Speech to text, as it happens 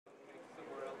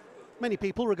Many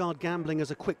people regard gambling as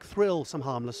a quick thrill, some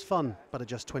harmless fun, but at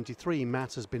just 23,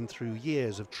 Matt has been through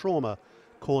years of trauma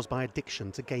caused by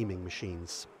addiction to gaming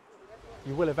machines.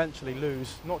 You will eventually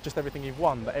lose not just everything you've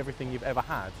won, but everything you've ever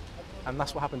had. And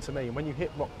that's what happened to me. And when you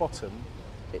hit rock bottom,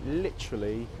 it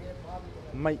literally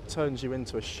turns you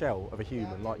into a shell of a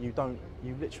human. Like you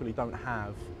literally don't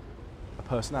have a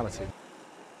personality.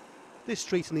 This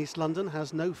street in East London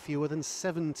has no fewer than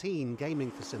 17 gaming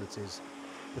facilities.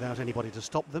 Without anybody to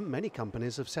stop them, many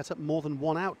companies have set up more than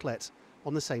one outlet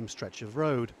on the same stretch of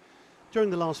road. During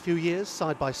the last few years,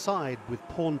 side by side with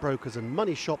pawnbrokers and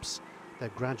money shops,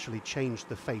 they've gradually changed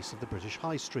the face of the British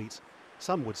high street.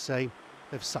 Some would say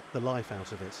they've sucked the life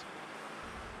out of it.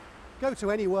 Go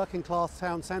to any working class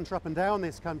town centre up and down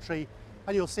this country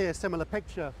and you'll see a similar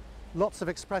picture. Lots of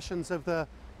expressions of the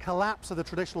collapse of the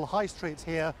traditional high streets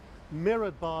here,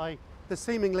 mirrored by the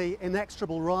seemingly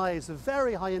inexorable rise of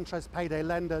very high interest payday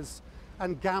lenders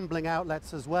and gambling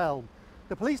outlets as well.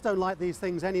 The police don't like these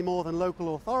things any more than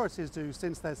local authorities do,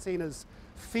 since they're seen as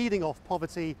feeding off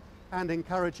poverty and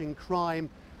encouraging crime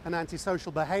and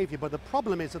antisocial behaviour. But the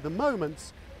problem is, at the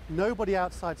moment, nobody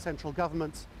outside central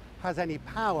government has any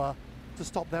power to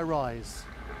stop their rise.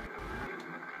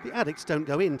 The addicts don't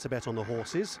go in to bet on the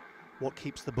horses. What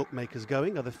keeps the bookmakers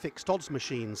going are the fixed odds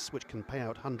machines, which can pay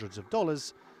out hundreds of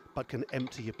dollars but can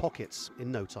empty your pockets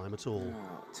in no time at all.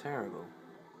 Oh, terrible.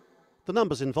 The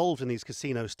numbers involved in these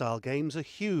casino-style games are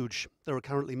huge. There are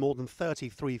currently more than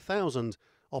 33,000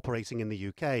 operating in the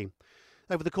UK.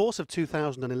 Over the course of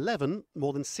 2011,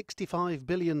 more than $65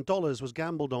 billion was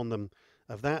gambled on them.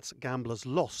 Of that, gamblers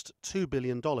lost $2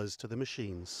 billion to the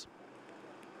machines.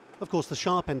 Of course, the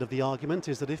sharp end of the argument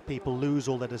is that if people lose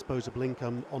all their disposable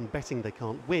income on betting they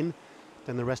can't win,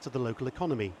 then the rest of the local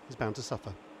economy is bound to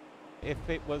suffer. If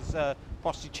it was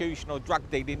prostitution or drug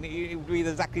dealing, it would be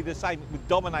exactly the same. It would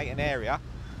dominate an area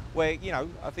where,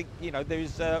 I think,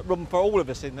 there's room for all of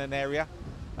us in an area.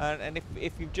 And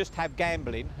if you just have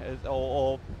gambling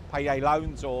or payday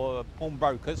loans or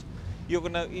pawnbrokers,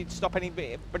 you'd stop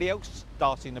anybody else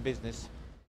starting a business.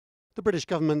 The British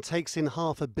government takes in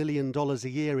 $500 million a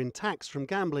year in tax from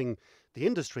gambling. The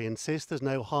industry insists there's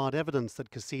no hard evidence that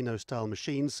casino-style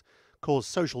machines cause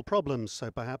social problems,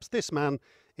 so perhaps this man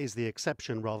is the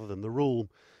exception rather than the rule.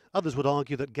 Others would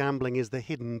argue that gambling is the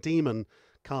hidden demon,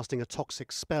 casting a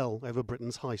toxic spell over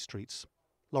Britain's high streets.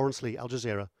 Laurence, Al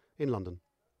Jazeera in London.